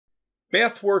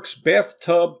Bathworks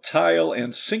bathtub, tile,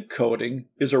 and sink coating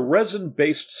is a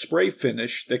resin-based spray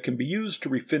finish that can be used to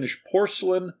refinish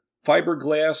porcelain,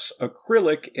 fiberglass,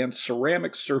 acrylic, and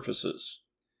ceramic surfaces.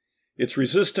 It's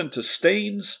resistant to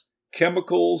stains,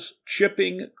 chemicals,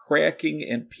 chipping, cracking,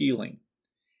 and peeling.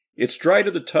 It's dry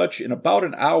to the touch in about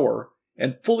an hour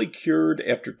and fully cured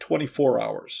after 24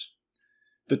 hours.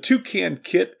 The 2-can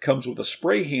kit comes with a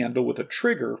spray handle with a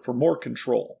trigger for more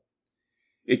control.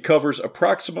 It covers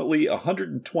approximately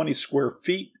 120 square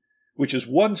feet, which is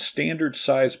one standard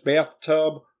size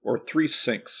bathtub or 3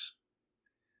 sinks.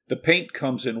 The paint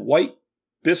comes in white,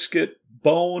 biscuit,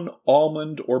 bone,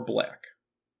 almond, or black.